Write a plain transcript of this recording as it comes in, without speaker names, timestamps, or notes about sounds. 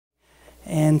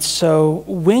And so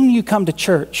when you come to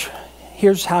church,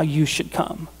 here's how you should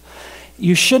come.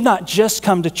 You should not just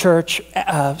come to church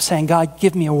saying, God,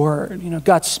 give me a word.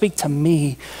 God, speak to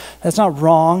me. That's not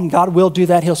wrong. God will do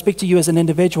that. He'll speak to you as an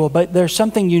individual. But there's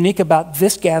something unique about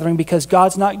this gathering because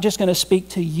God's not just going to speak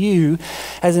to you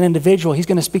as an individual. He's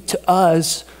going to speak to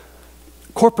us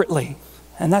corporately.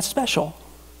 And that's special.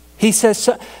 He says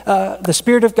the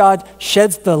Spirit of God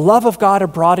sheds the love of God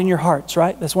abroad in your hearts,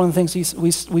 right? That's one of the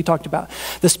things we talked about.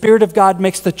 The Spirit of God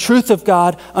makes the truth of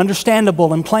God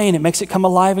understandable and plain. It makes it come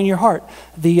alive in your heart.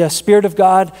 The Spirit of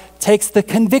God takes the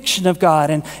conviction of God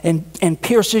and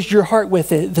pierces your heart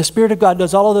with it. The Spirit of God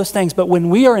does all of those things. But when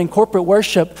we are in corporate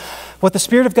worship, what the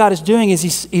Spirit of God is doing is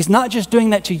he's not just doing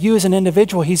that to you as an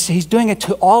individual. He's doing it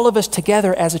to all of us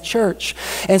together as a church.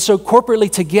 And so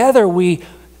corporately together,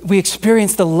 we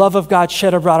experience the love of God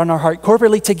shed abroad in our heart.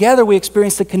 Corporately together, we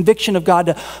experience the conviction of God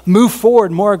to move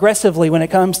forward more aggressively when it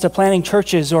comes to planting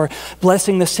churches or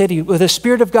blessing the city. The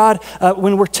Spirit of God,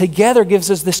 when we're together, gives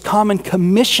us this common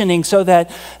commissioning so that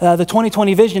the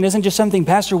 2020 vision isn't just something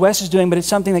Pastor Wes is doing, but it's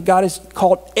something that God has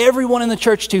called everyone in the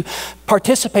church to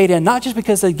participate in, not just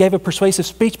because they gave a persuasive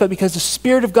speech, but because the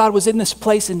Spirit of God was in this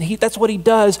place, and that's what he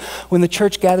does when the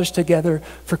church gathers together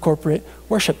for corporate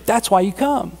worship. That's why you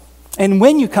come. And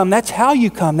when you come, that's how you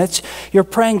come. You're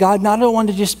praying, God, not I don't want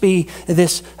to just be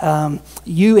this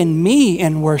you and me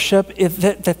in worship,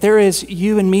 that there is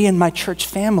you and me and my church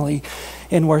family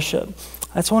in worship.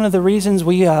 That's one of the reasons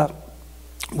we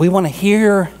want to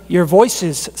hear your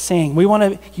voices sing. We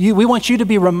want you to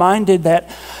be reminded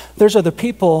that there's other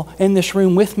people in this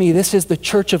room with me. This is the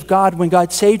church of God. When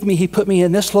God saved me, he put me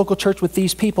in this local church with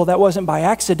these people. That wasn't by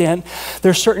accident.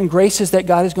 There's certain graces that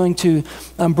God is going to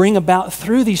bring about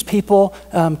through these people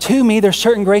to me. There's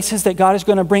certain graces that God is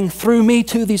going to bring through me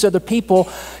to these other people.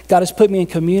 God has put me in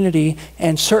community,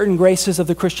 and certain graces of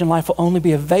the Christian life will only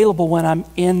be available when I'm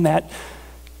in that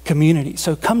community.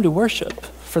 So come to worship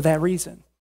for that reason.